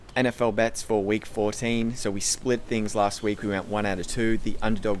NFL bets for week 14. So we split things last week. We went 1 out of 2. The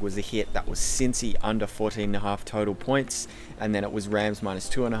underdog was a hit. That was Cincy under 14.5 total points. And then it was Rams minus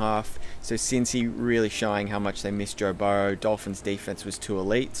 2.5. So Cincy really showing how much they missed Joe Burrow. Dolphins defense was too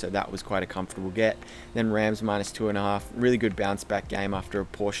elite, so that was quite a comfortable get. Then Rams minus 2.5. Really good bounce back game after a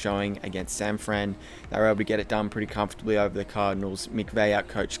poor showing against San Fran. They were able to get it done pretty comfortably over the Cardinals. McVay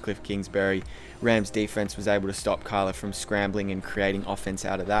outcoached Cliff Kingsbury. Rams defense was able to stop Kyler from scrambling and creating offense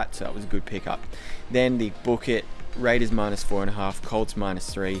out of that, so that was a good pickup. Then the book it, Raiders minus 4.5, Colts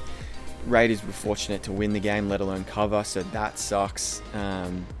minus 3. Raiders were fortunate to win the game, let alone cover, so that sucks.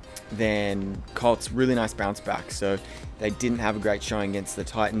 Then Colts, really nice bounce back. So they didn't have a great showing against the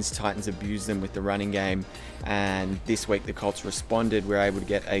Titans. Titans abused them with the running game. And this week the Colts responded. We were able to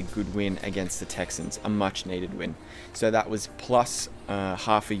get a good win against the Texans, a much needed win. So that was plus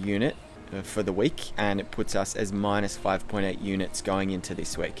half a unit for the week, and it puts us as minus 5.8 units going into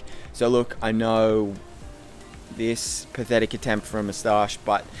this week. So look, I know this pathetic attempt for a moustache,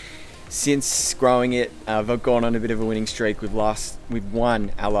 but since growing it, I've gone on a bit of a winning streak. We've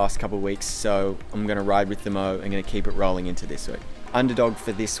won our last couple of weeks, so I'm going to ride with the Mo. I'm going to keep it rolling into this week. Underdog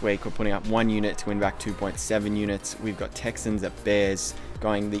for this week, we're putting up 1 unit to win back 2.7 units. We've got Texans at Bears,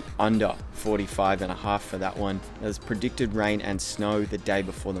 going the under 45.5 for that one. There's predicted rain and snow the day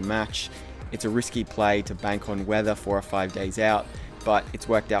before the match. It's a risky play to bank on weather 4 or 5 days out, but it's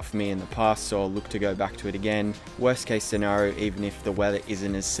worked out for me in the past, so I'll look to go back to it again. Worst case scenario, even if the weather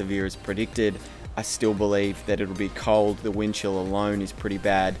isn't as severe as predicted, I still believe that it'll be cold. The wind chill alone is pretty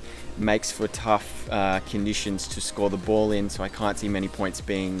bad. Makes for tough conditions to score the ball in, so I can't see many points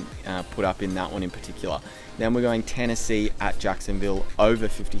being put up in that one in particular. Then we're going Tennessee at Jacksonville over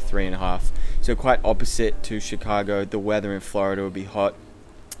 53.5. So quite opposite to Chicago. The weather in Florida will be hot.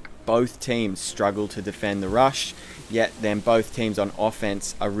 Both teams struggle to defend the rush, yet then both teams on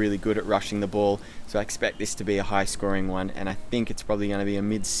offense are really good at rushing the ball. So I expect this to be a high scoring one, and I think it's probably going to be a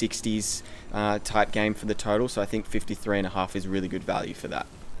mid-60s type game for the total. So I think 53.5 is really good value for that.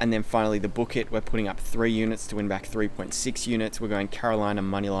 And then finally the book it, we're putting up 3 units to win back 3.6 units. We're going Carolina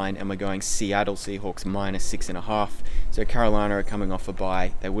moneyline, and we're going Seattle Seahawks minus 6.5. So Carolina are coming off a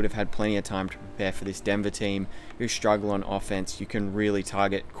bye. They would have had plenty of time to prepare for this Denver team who struggle on offense. You can really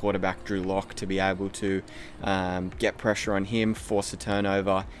target quarterback Drew Lock to be able to get pressure on him, force a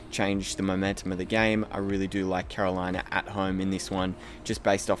turnover, change the momentum of the game. I really do like Carolina at home in this one, just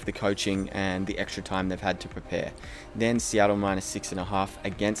based off the coaching and the extra time they've had to prepare. Then Seattle minus 6.5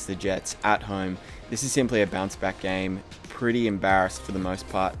 against the Jets at home. This is simply a bounce back game. Pretty embarrassed for the most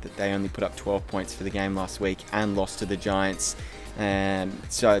part that they only put up 12 points for the game last week and lost to the Giants. And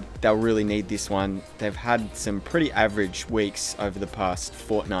so they'll really need this one. They've had some pretty average weeks over the past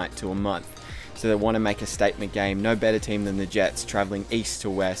fortnight to a month. So they want to make a statement game. No better team than the Jets, traveling east to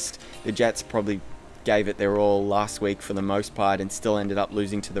west. The Jets probably gave it their all last week for the most part and still ended up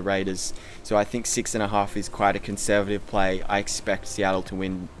losing to the Raiders. So I think 6.5 is quite a conservative play. I expect Seattle to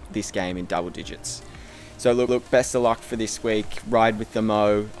win this game in double digits. So look, best of luck for this week. Ride with the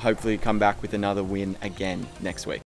Mo. Hopefully come back with another win again next week.